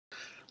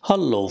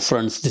Hello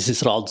friends, this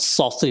is Raj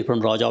Sastry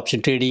from Raj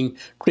Option Trading.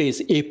 Today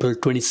is April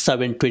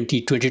 27,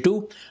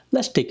 2022.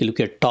 Let's take a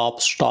look at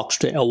top stocks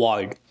to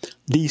avoid.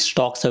 These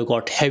stocks have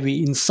got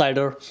heavy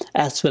insider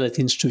as well as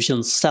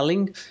institutional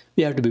selling.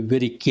 We have to be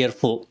very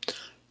careful.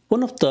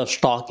 One of the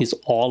stock is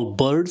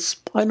Allbirds.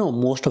 I know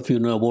most of you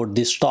know about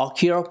this stock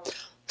here.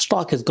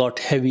 Stock has got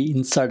heavy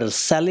insider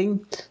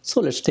selling.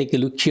 So let's take a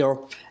look here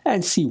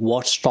and see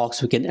what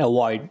stocks we can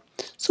avoid.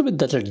 So with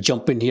that, let's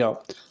jump in here.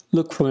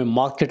 Look, from a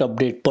market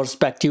update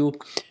perspective,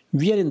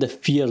 we are in the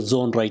fear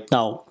zone right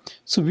now.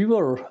 So we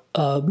were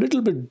a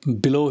little bit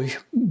below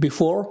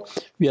before.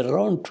 We are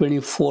around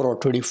 24 or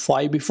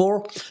 25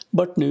 before,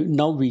 but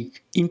now we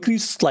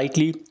increased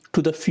slightly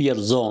to the fear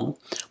zone.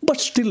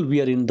 But still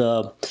we are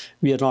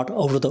not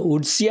out of the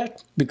woods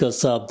yet,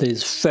 because there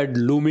is Fed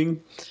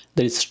looming.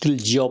 There is still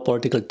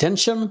geopolitical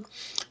tension,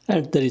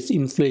 and there is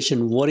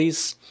inflation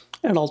worries,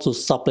 and also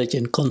supply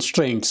chain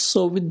constraints.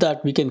 So with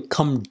that, we can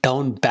come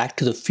down back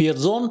to the fear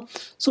zone.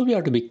 So we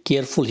have to be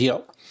careful here.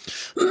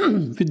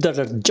 With that,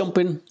 let's jump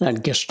in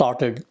and get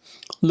started.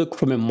 Look,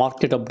 from a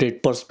market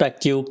update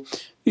perspective,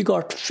 we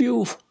got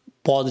few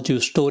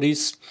positive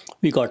stories.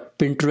 We got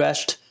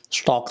Pinterest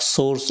stock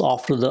source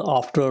after the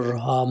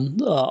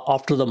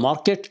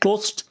market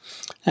closed,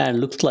 and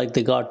looks like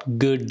they got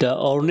good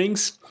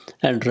earnings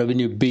and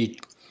revenue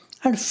beat.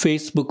 And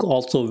Facebook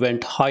also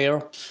went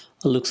higher.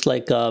 Looks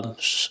like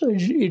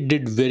it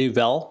did very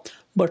well,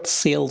 but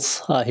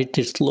sales hit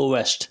its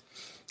lowest.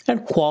 And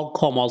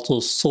Qualcomm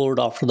also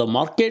soared after the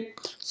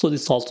market, so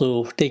this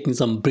also taking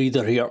some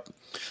breather here.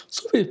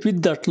 So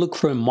with that, look,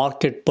 from a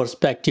market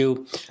perspective,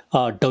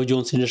 Dow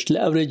Jones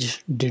Industrial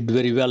Average did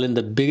very well in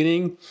the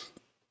beginning,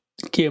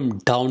 came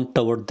down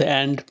toward the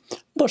end,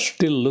 but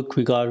still look,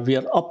 we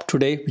are up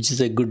today, which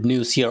is a good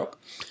news here,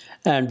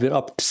 and we're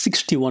up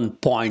 61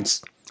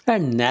 points.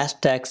 And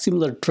Nasdaq,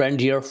 similar trend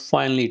here.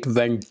 Finally it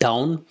went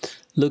down.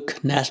 Look,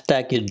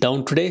 Nasdaq is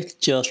down today,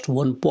 just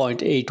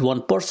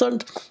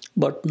 1.81%,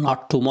 but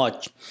not too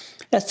much.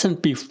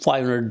 S&P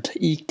 500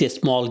 eked a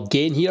small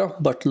gain here,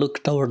 but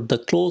look, toward the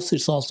close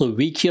it's also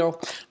weak here,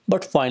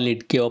 but finally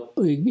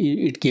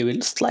it gave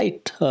a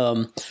slight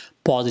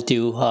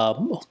positive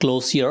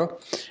close here.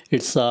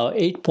 It's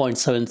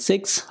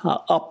 8.76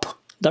 up.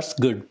 That's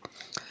good.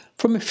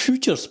 From a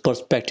futures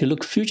perspective,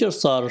 look,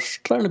 futures are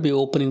trying to be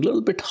opening a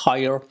little bit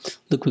higher.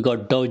 Look, we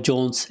got Dow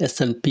Jones,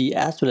 S&P,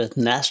 as well as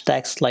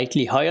Nasdaq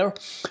slightly higher,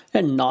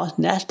 and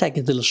Nasdaq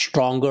is a little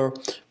stronger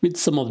with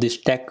some of these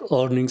tech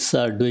earnings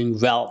doing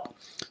well.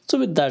 So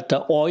with that,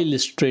 oil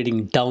is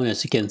trading down,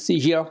 as you can see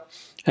here,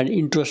 and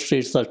interest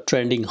rates are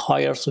trending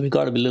higher, so we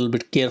got to be a little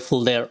bit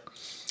careful there.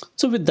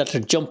 So with that,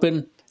 let's jump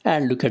in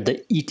and look at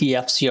the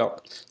ETFs here.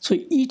 So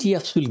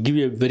ETFs will give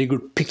you a very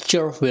good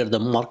picture where the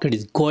market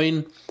is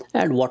going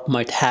and what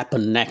might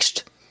happen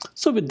next.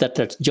 So with that,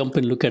 let's jump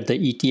in, look at the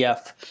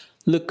ETF.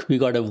 Look, we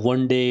got a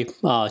one-day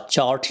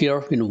chart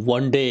here. In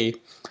one day,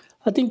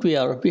 I think we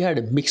had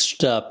a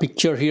mixed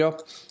picture here.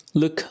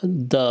 Look,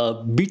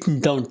 the beaten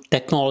down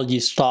technology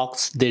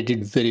stocks, they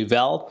did very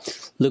well.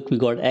 Look, we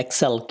got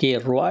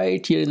XLK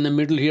right here in the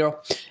middle here.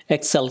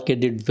 XLK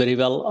did very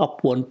well,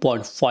 up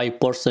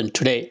 1.5%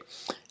 today.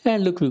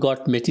 And look, we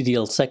got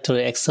material sector,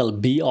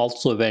 XLB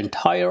also went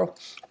higher,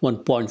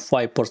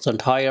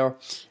 1.5% higher.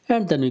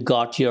 And then we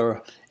got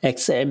your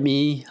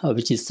XME,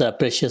 which is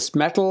precious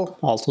metal.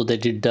 Also, they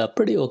did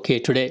pretty okay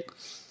today.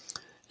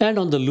 And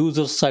on the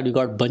losers side, we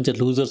got a bunch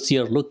of losers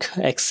here. Look,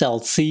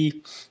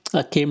 XLC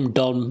came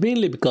down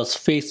mainly because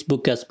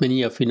Facebook, as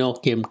many of you know,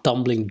 came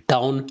tumbling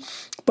down.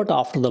 But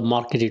after the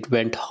market, it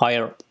went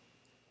higher.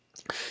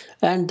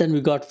 And then we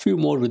got a few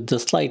more with the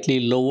slightly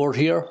lower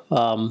here.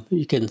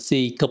 You can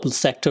see a couple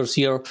sectors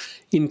here,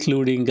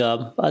 including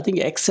I think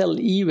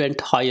XLE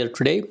went higher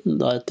today.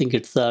 I think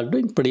it's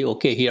doing pretty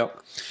okay here.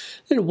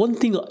 And one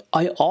thing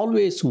I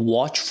always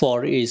watch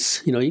for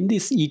is, in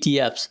these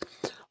ETFs,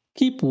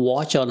 keep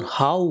watch on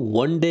how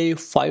 1 day,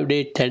 5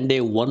 day, 10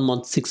 day, 1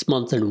 month, 6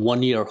 months, and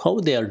 1 year, how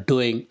they are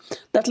doing.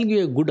 That will give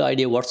you a good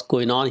idea what's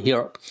going on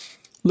here.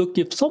 Look,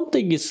 if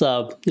something is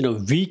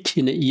weak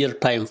in a year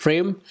time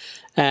frame,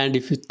 and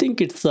if you think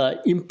it's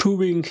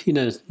improving in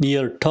a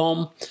near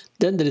term,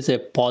 then there is a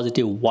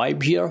positive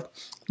vibe here.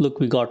 Look,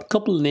 we got a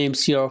couple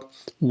names here.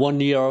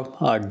 1 year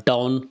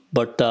down,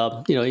 but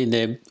in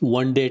a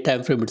 1 day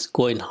time frame, it's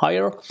going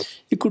higher.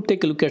 You could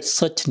take a look at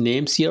such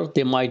names here.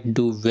 They might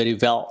do very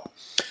well.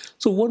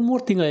 So one more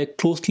thing I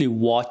closely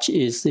watch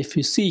is, if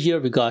you see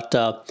here, we got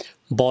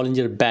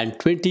Bollinger Band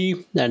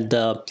 20 and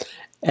the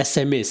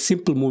SMA,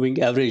 simple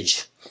moving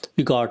average.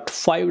 We got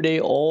 5 day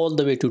all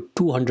the way to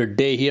 200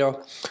 day here.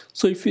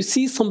 So if you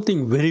see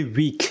something very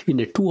weak in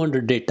a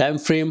 200 day time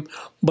frame,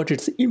 but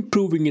it's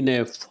improving in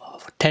a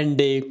 10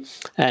 day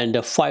and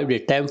a 5 day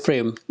time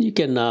frame, you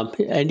can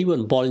and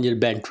even Bollinger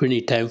Band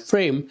 20 time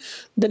frame,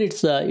 then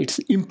it's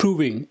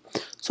improving.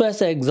 So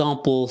as an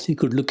example, you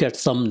could look at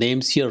some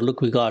names here.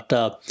 Look, we got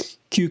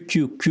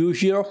QQQ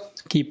here.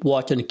 Keep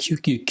watching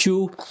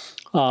QQQ.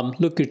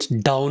 Look, it's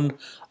down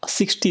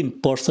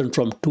 16%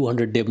 from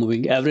 200 day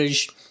moving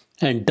average.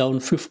 and down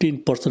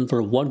 15%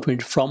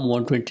 from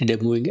 120 day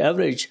moving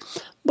average,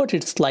 but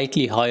it's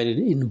slightly higher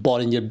in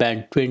Bollinger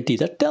Band 20.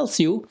 That tells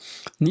you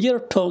near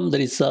term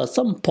there is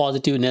some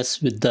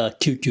positiveness with the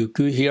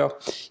QQQ here.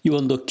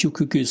 Even though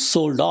QQQ is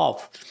sold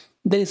off,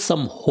 there is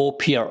some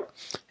hope here.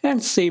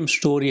 And same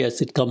story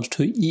as it comes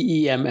to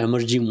EEM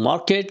emerging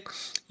market.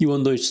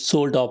 Even though it's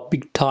sold off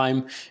big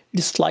time, it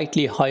is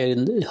slightly higher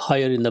in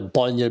the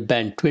Bollinger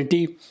Band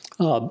 20,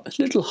 a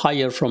little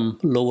higher from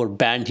lower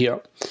band here.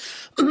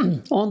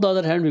 On the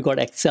other hand, we got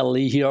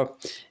XLE here.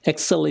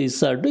 XLE is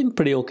doing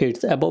pretty okay.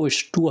 It's above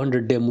its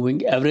 200-day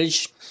moving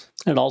average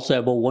and also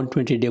above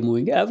 120-day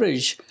moving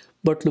average.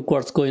 But look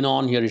what's going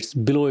on here. It's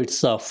below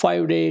its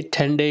 5-day,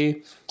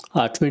 10-day,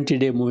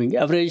 20-day moving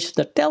average.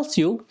 That tells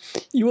you,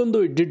 even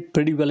though it did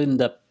pretty well in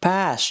the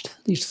past,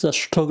 it's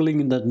struggling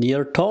in the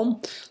near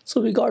term.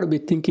 So we got to be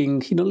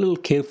thinking, a little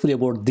carefully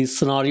about these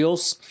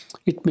scenarios.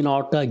 It may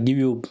not give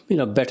you,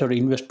 better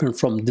investment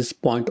from this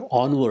point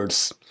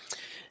onwards.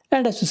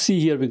 And as you see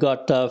here, we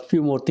got a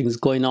few more things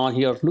going on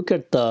here. Look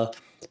at the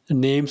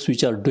names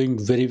which are doing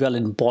very well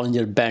in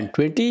Bollinger Band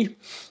 20.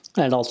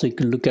 And also you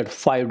can look at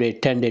 5-day,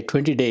 10-day,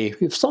 20-day.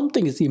 If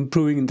something is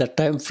improving in that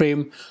time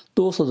frame,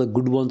 those are the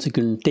good ones you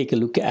can take a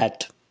look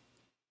at.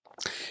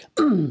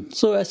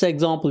 So as an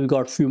example, we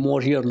got a few more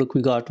here. Look,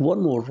 we got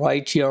one more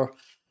right here.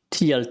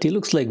 TLT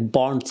looks like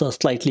bonds are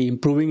slightly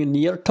improving in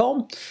near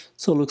term.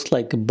 So looks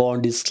like a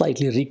bond is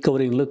slightly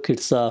recovering. Look,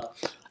 it's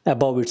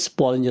above its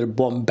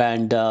Bollinger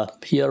Band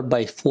here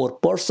by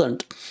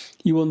 4%.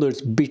 Even though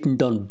it's beaten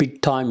down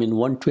big time in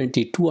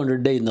 120,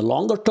 200 day in the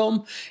longer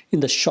term, in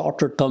the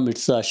shorter term,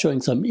 it's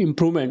showing some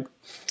improvement.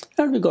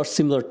 And we got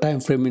similar time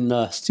frame in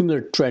a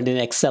similar trend in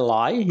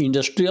XLI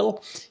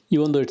industrial.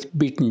 Even though it's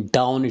beaten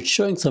down, it's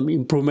showing some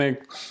improvement.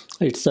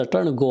 It's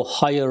trying to go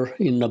higher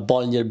in the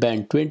Bollinger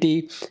Band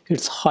 20.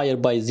 It's higher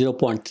by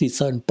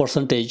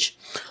 0.37%.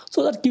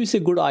 So that gives you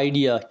a good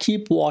idea.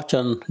 Keep watch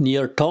on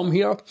near term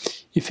here.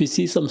 If you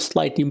see some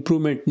slight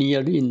improvement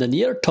in the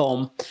near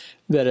term,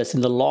 whereas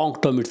in the long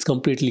term it's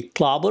completely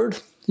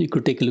clobbered, you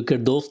could take a look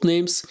at those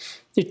names.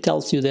 It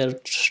tells you they're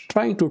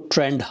trying to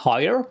trend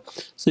higher,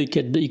 so you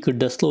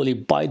could slowly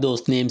buy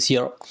those names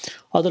here.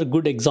 Other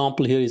good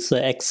example here is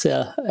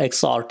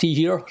XRT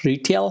here,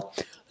 retail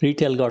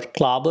got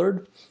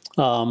clobbered.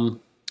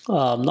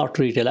 Not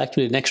retail,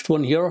 actually next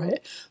one here,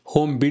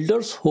 home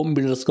builders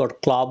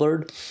got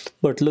clobbered.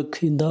 But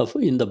look, in the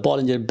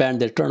Bollinger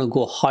Band, they're trying to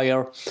go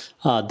higher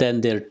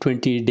than their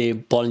 20-day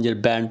Bollinger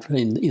Band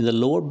in the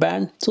lower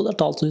band. So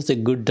that also is a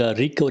good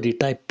recovery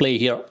type play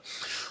here.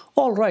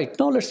 All right,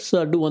 now let's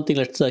do one thing.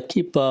 Let's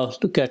keep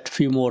look at a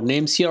few more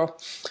names here,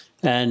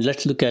 and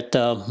let's look at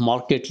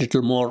market a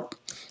little more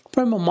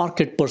from a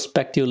market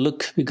perspective.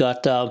 Look, we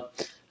got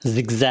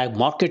zigzag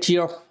market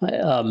here.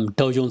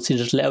 Dow Jones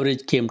Industrial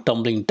Average came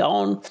tumbling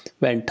down,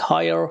 went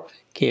higher,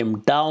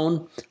 came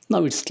down.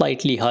 Now it's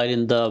slightly higher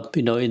in the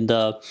in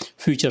the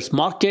futures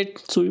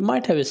market. So we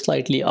might have a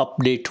slightly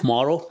update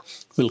tomorrow.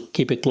 We'll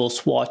keep a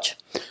close watch.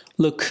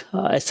 Look,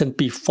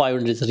 S&P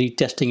 500 is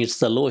retesting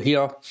its low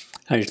here,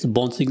 and it's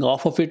bouncing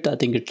off of it. I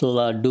think it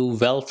will do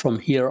well from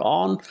here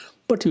on,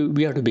 but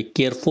we have to be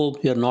careful.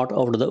 We are not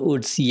out of the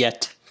woods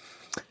yet.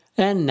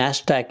 And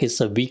Nasdaq is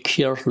weak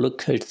here.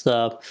 Look, it's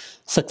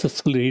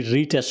successfully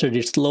retested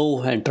its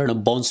low and trying to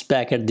bounce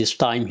back at this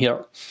time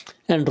here.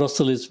 And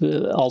Russell is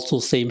also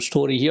same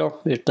story here.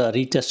 It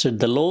retested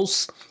the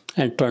lows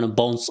and trying to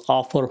bounce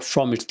off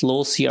from its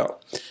lows here.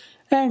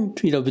 And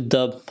with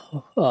the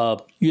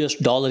US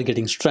dollar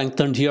getting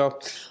strengthened here,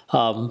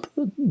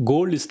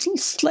 gold is still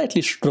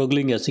slightly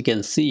struggling, as you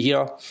can see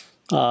here.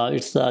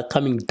 It's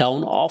coming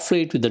down off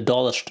rate with the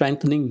dollar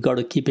strengthening. Got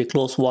to keep a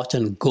close watch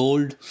on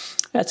gold.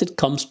 As it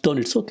comes down,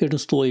 it's okay to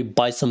slowly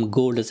buy some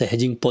gold as a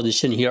hedging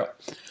position here.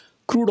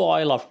 Crude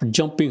oil, after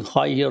jumping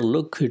high here,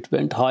 look, it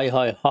went high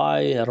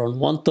around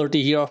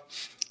 130 here.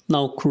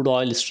 Now crude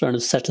oil is trying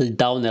to settle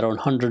down around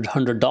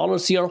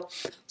 $100 here.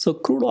 So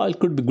crude oil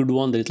could be a good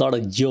one. There's a lot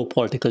of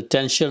geopolitical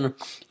tension.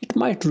 It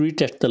might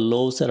retest the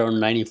lows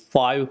around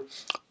 95,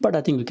 but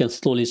I think we can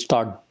slowly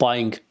start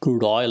buying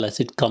crude oil as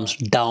it comes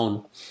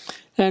down.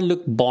 And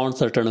look,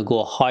 bonds are trying to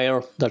go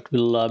higher. That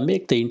will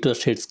make the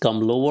interest rates come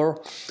lower.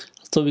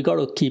 So we got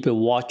to keep a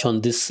watch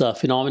on this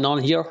phenomenon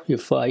here.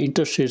 If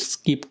interest rates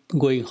keep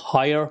going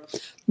higher,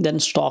 then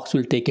stocks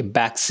will take a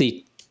back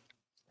seat.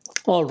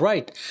 All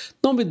right,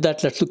 now with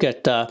that, let's look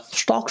at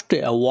stocks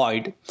to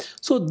avoid.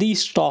 So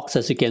these stocks,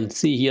 as you can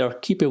see here,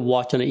 keep a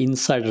watch on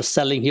insider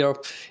selling here.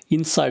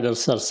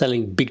 Insiders are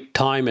selling big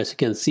time, as you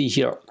can see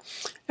here.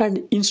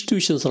 And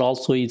institutions are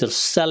also either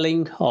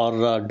selling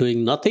or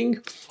doing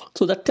nothing.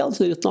 So that tells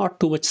you there's not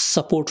too much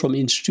support from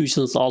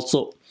institutions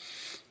also.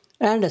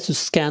 And as you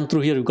scan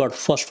through here, you've got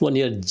first one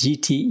here,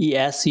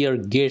 GTES here,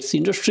 Gates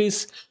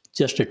Industries,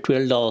 just a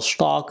 $12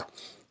 stock.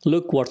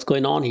 Look what's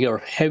going on here.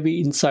 Heavy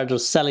insider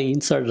selling.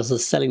 Insiders are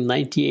selling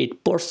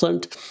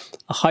 98%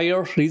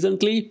 higher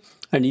recently.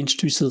 and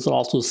institutions are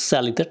also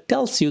selling. That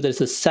tells you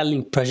there's a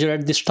selling pressure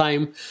at this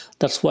time.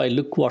 That's why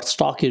look what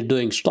stock is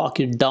doing. Stock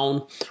is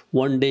down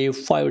 1 day,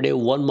 5 day,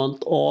 1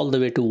 month, all the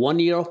way to 1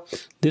 year.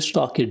 This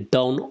stock is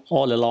down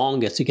all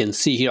along, as you can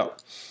see here.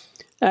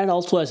 And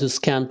also as you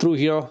scan through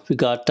here, we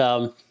got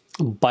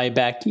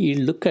buyback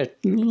yield.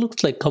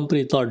 Looks like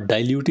company is not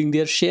diluting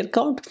their share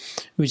count,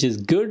 which is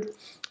good.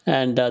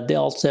 And they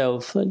also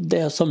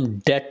have some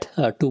debt,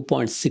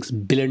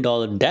 $2.6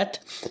 billion debt,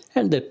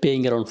 and they're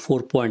paying around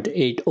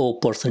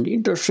 4.80%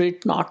 interest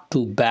rate. Not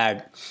too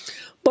bad.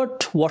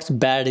 But what's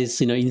bad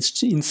is,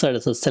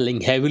 insiders are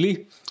selling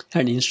heavily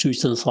and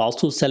institutions are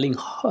also selling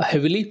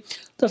heavily.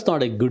 That's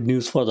not a good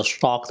news for the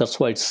stock. That's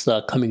why it's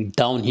coming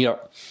down here.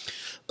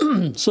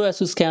 So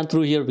as we scan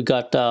through here, we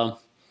got debt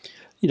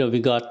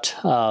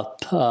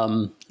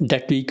to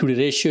equity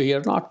ratio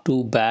here, not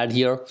too bad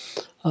here.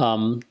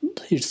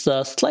 It's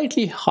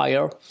slightly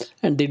higher,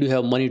 and they do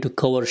have money to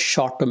cover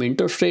short-term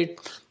interest rate.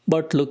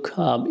 But look,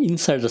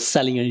 insider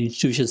selling and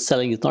institution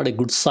selling is not a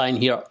good sign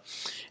here.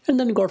 And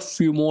then we got a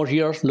few more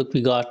here. Look,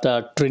 we got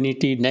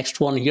Trinity, next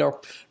one here.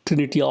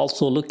 Trinity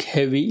also look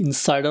heavy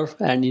insider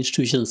and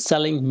institution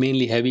selling,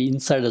 mainly heavy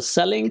insider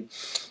selling.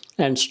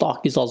 And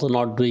stock is also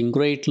not doing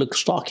great. Look,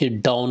 stock is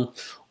down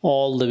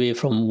all the way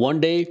from 1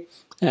 day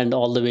and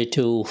all the way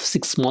to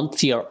 6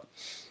 months here.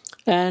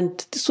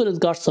 And this one has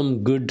got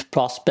some good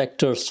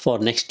prospectors for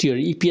next year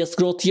EPS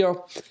growth here.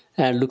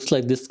 And looks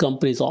like this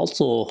company is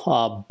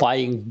also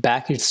buying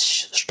back its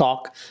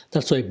stock.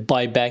 That's why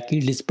buyback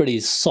yield is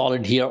pretty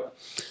solid here.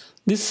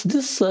 This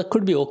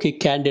could be okay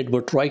candidate,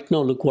 but right now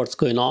look what's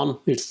going on.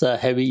 It's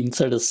heavy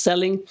insider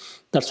selling.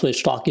 That's why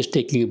stock is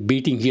taking a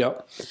beating here.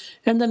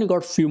 And then we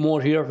got a few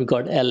more here. We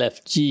got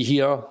LFG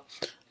here.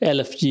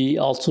 LFG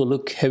also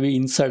look heavy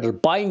insider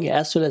buying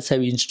as well as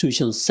heavy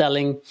institution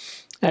selling.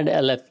 And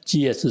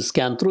LFG, as you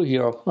scan through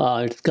here,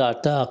 it's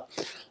got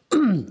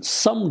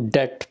some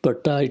debt,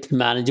 but it's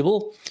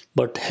manageable.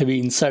 But heavy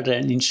insider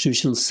and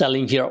institution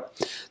selling here.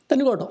 Then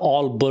you got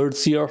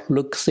Allbirds here.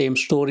 Look, same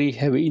story.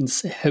 Heavy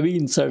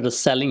insider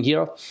selling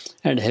here,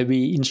 and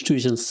heavy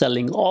institution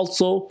selling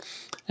also.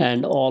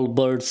 And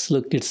Allbirds,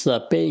 look, it's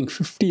paying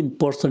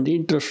 15%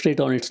 interest rate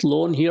on its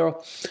loan here.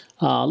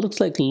 Looks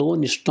like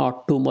loan is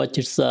not too much.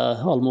 It's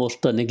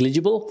almost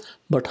negligible,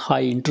 but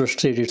high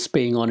interest rate it's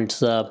paying on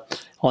its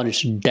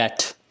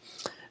debt.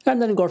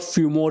 And then we got a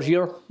few more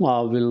here.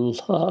 We'll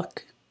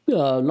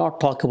not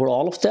talk about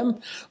all of them,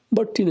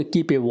 but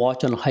keep a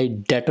watch on high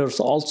debtors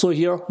also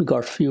here. We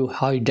got a few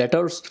high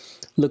debtors.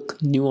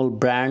 Look, Newell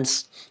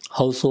Brands,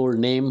 household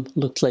name,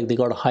 looks like they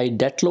got a high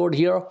debt load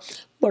here,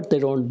 but they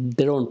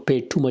don't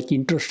pay too much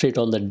interest rate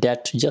on the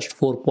debt, just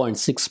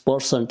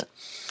 4.6%.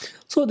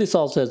 So this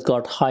also has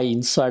got high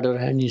insider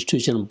and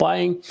institution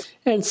buying,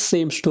 and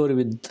same story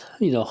with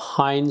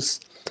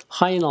Hain's.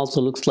 Hain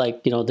also looks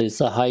like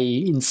there's a high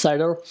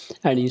insider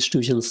and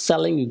institution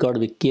selling. You got to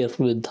be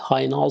careful with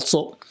Hain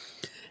also.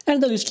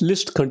 And the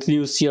list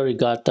continues here. You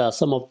got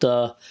some of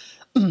the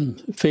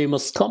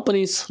famous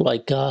companies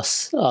like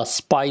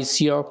Spice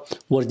here,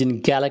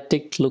 Virgin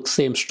Galactic. Look,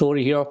 same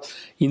story here.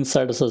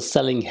 Insiders are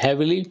selling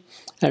heavily,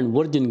 and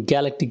Virgin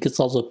Galactic is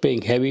also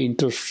paying heavy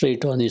interest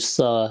rate on its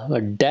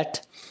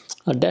debt.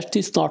 Debt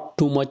is not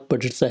too much,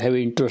 but it's a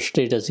heavy interest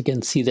rate, as you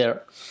can see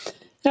there.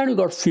 And we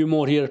got a few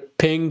more here.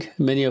 Ping,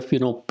 many of you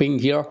know Ping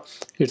here.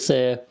 It's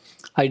a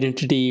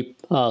identity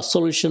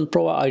solution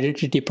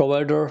identity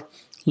provider.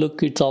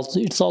 Look, it's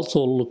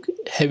also look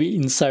heavy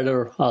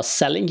insider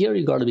selling here.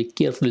 You got to be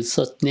careful with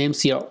such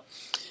names here.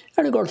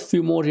 And we got a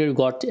few more here. You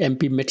got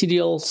MP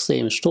Materials,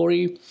 same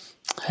story,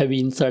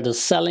 heavy insider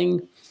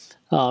selling.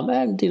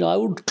 And I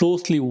would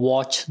closely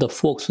watch the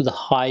folks with a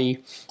high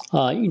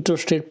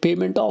interest rate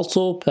payment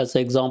also. As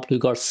an example, you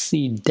got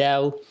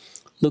CDEV.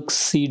 Look,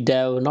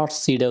 CDEV, not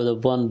CDEV, the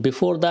one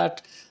before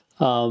that,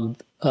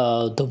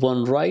 the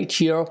one right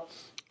here,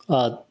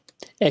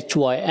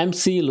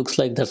 HYMC, looks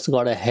like that's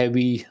got a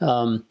heavy,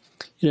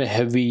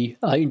 heavy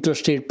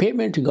interest rate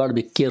payment. You got to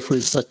be careful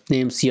with such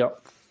names here.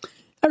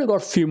 And we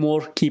got a few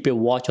more. Keep a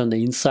watch on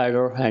the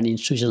insider and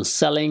institution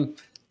selling.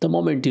 The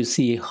moment you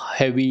see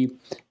heavy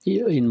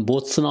in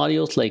both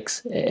scenarios, like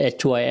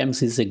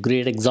HYMC is a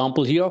great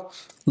example here.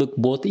 Look,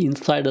 both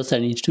insiders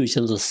and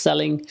institutions are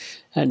selling,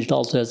 and it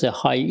also has a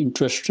high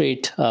interest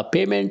rate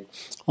payment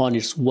on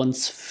its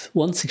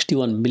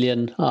 $161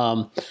 million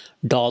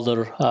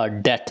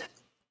debt.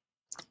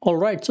 All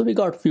right, so we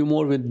got a few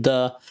more with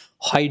the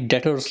high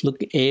debtors. Look,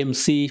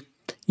 AMC,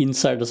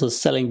 insiders are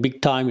selling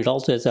big time. It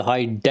also has a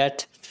high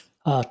debt,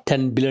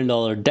 $10 billion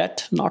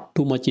debt, not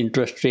too much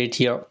interest rate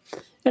here.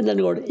 And then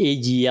we got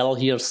AGL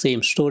here,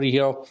 same story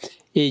here.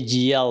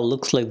 AGL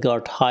looks like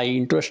got high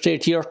interest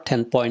rate here,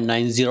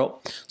 10.90.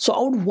 So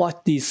I would watch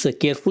these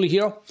carefully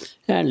here.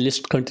 And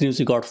list continues.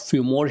 We got a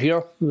few more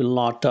here. We will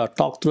not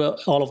talk through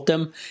all of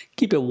them.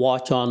 Keep a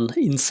watch on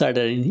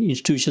insider and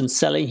institution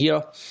selling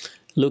here.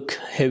 Look,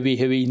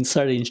 heavy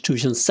insider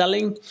institution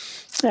selling,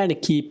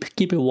 and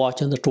keep a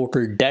watch on the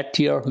total debt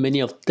here. Many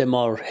of them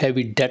are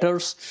heavy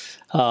debtors.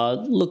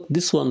 Look,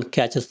 this one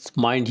catches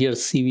mind here.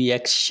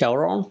 CVX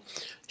Chevron.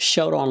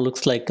 Chevron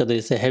looks like there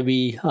is a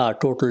heavy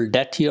total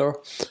debt here,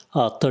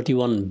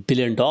 $31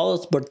 billion,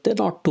 but they're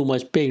not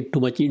paying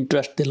too much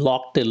interest. They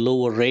locked a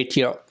lower rate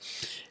here.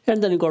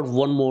 And then you got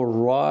one more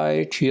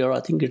right here. I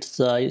think it's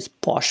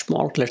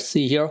Poshmark. Let's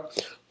see here.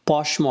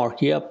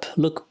 Poshmark, yep.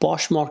 Look,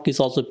 Poshmark is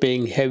also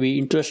paying heavy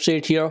interest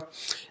rate here.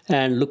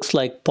 And looks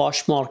like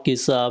Poshmark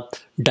is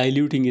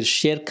diluting its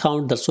share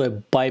count. That's why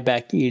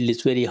buyback yield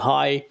is very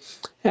high.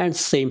 And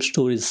same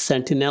story is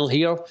Centennial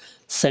here.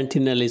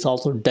 Centennial is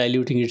also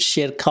diluting its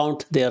share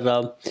count. They're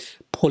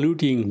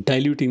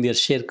diluting their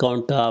share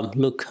count.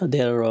 Look,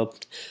 they're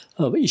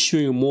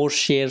issuing more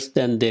shares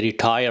than they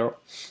retire.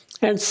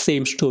 And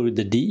same story with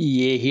the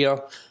DEA here.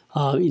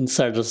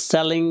 Insider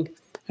selling.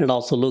 And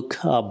also look,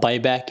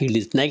 buyback yield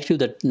is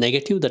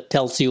negative. That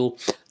tells you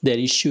they're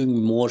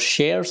issuing more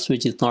shares,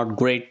 which is not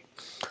great.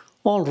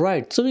 All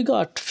right, so we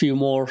got a few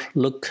more.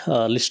 Look,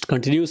 list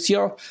continues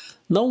here.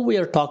 Now we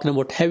are talking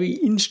about heavy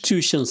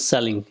institution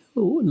selling.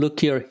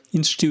 Look here,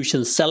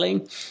 institution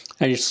selling,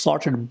 and it's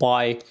sorted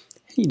by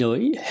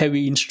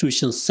heavy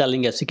institution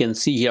selling, as you can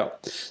see here.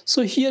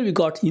 So here we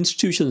got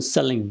institutions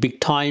selling big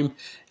time,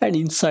 and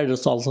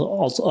insiders also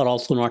are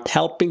also not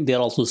helping. They're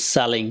also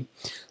selling.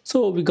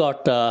 So we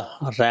got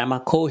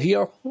Ramaco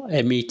here,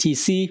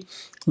 METC.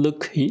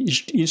 Look,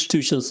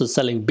 institutions are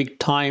selling big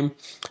time,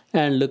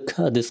 and look,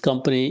 this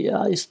company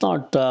is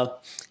not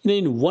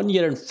in 1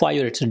 year and 5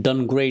 years it's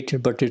done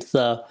great, but it's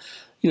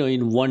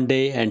in 1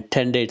 day and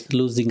 10 days it's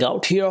losing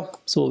out here.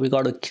 So we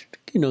got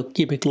to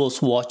keep a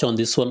close watch on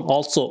this one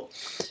also.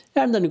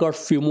 And then you got a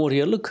few more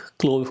here. Look,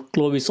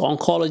 Clovis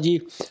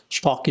Oncology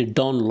stock is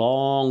down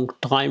long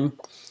time.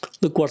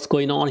 Look what's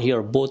going on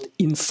here. Both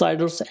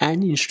insiders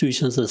and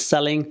institutions are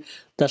selling.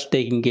 That's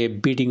taking a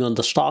beating on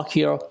the stock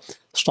here.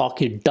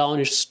 Stock is down.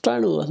 It's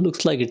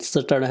looks like it's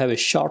trying to have a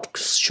short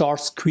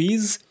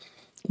squeeze.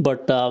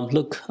 But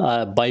look,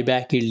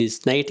 buyback yield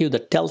is negative.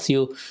 That tells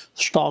you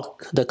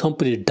the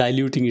company is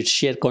diluting its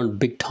share count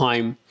big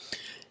time.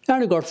 And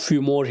we got a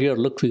few more here.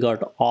 Look, we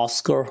got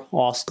Oscar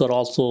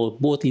also,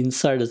 both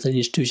insiders and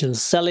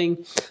institutions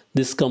selling.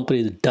 This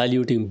company is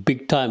diluting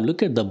big time.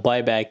 Look at the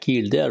buyback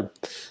yield.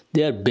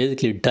 They are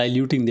basically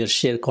diluting their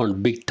share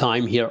count big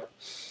time here.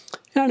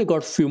 And we got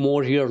a few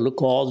more here.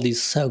 Look, all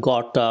these have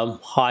got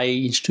high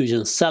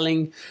institutions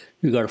selling.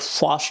 We got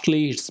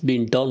Fastly. It's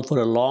been down for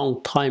a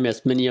long time,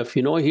 as many of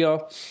you know here.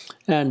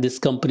 And this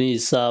company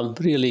is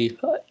really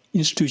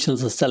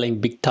institutions are selling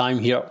big time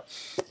here.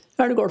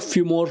 And we got a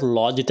few more.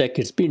 Logitech,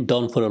 it's been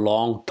down for a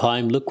long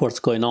time. Look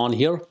what's going on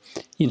here.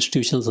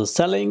 Institutions are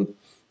selling.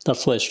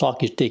 That's why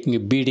stock is taking a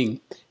beating.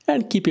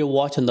 And keep a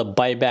watch on the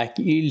buyback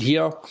yield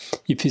here.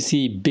 If you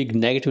see big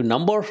negative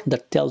number,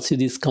 that tells you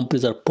these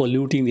companies are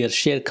polluting their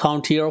share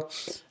count here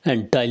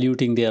and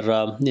diluting their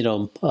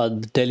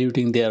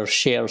diluting their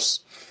shares.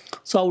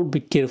 So I would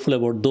be careful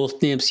about those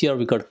names here.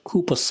 We got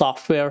Cooper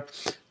Software.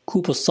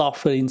 Cooper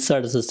Software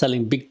insiders are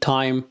selling big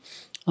time.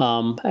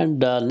 And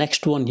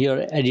next one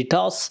here,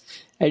 Editas.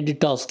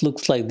 Editas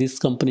looks like this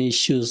company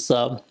issues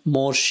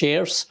more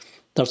shares.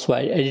 That's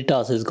why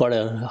Editas has got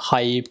a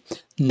high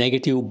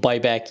negative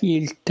buyback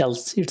yield.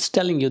 It's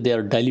telling you they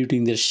are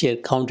diluting their share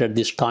count at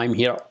this time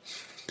here.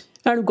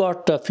 And we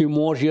got a few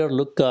more here.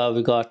 Look,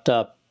 we got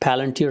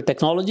Palantir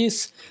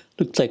Technologies.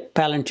 Looks like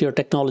Palantir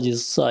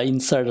Technologies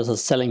insiders are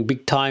selling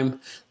big time.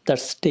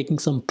 That's taking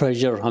some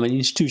pressure. I mean,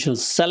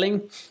 institutions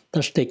selling.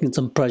 That's taking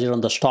some pressure on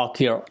the stock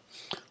here.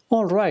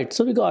 All right,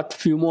 so we got a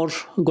few more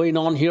going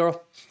on here.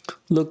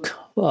 Look,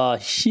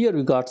 here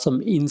we got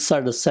some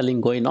insider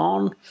selling going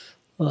on.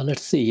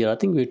 Let's see here. I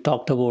think we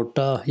talked about,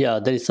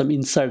 there is some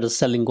insider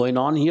selling going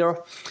on here.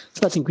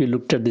 So I think we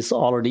looked at this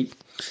already.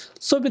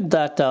 So with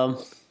that,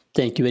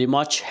 thank you very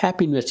much.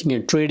 Happy investing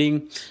and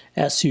trading.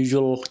 As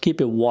usual,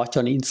 keep a watch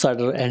on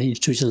insider and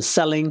institution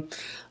selling.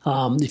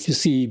 If you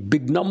see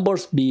big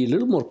numbers, be a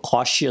little more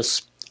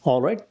cautious.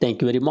 All right,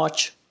 thank you very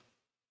much.